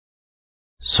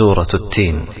سورة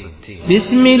التين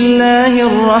بسم الله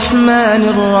الرحمن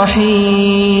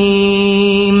الرحيم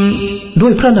ด้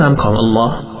วยพระนามของอัลลอ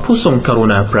ฮ์ผู้ทรงกรุ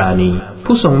ณาปราณี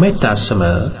ผู้ทรงเมตตาเสม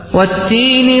อ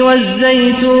والتين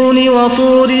والزيتون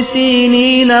وطور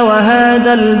سينين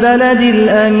وهذا البلد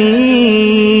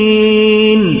الأمين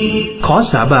ขอ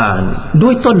สาบานด้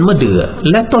วยต้นมะเดื่อ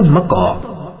และต้นมะกอก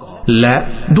และ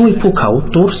ด้วยภูเขา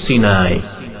ตูรซีนาย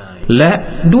และ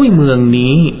ด้วยเมือง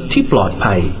นี้ที่ปลอด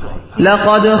ภัย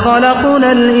لقد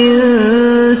خلقنا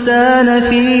الإنسان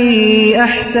في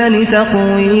أحسن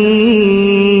تقويم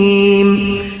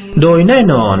โดยแน่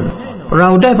นอนเรา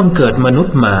ได้บังเกิดมนุษ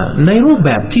ย์มาในรูปแบ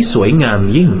บที่สวยงาม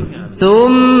ยิ่ง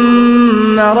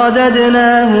ثم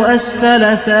رددناه أسفل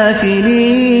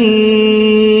سافلين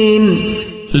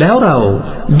แล้วเรา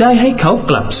ได้ให้เขา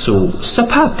กลับสู่ส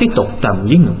ภาพที่ตกต่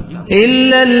ำยิ่ง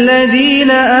إلا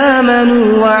الذين آمنوا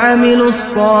وعملوا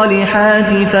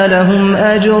الصالحات فلهم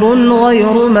أجر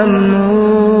غير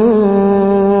ممنون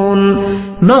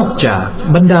นอกจาก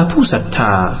บรรดาผู้ศรัทธ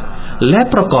าและ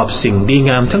ประกอบสิ่งดี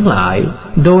งามทั้งหลาย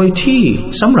โดยที่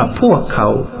สำหรับพวกเขา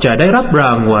จะได้รับร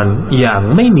างวัลอย่าง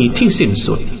ไม่มีที่สิ้น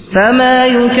สุด فما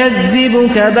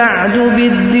يكذبك بعد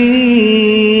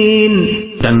بالدين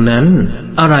ดังนั้น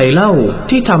อะไรเล่า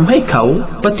ที่ทำให้เขา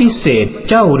ปฏิเสธ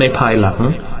เจ้าในภายหลัง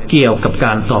เกี่ยวกับก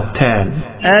ารตอบแทน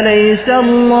أليس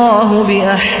الله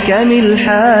بأحكم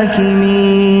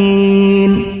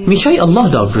الحاكمين มิใช่อัลลอฮ์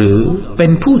ดอกหรือเป็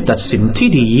นผู้ตัดสินที่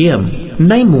ดีเยี่ยม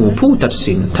ในหมู่ผู้ตัด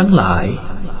สินทั้งหลาย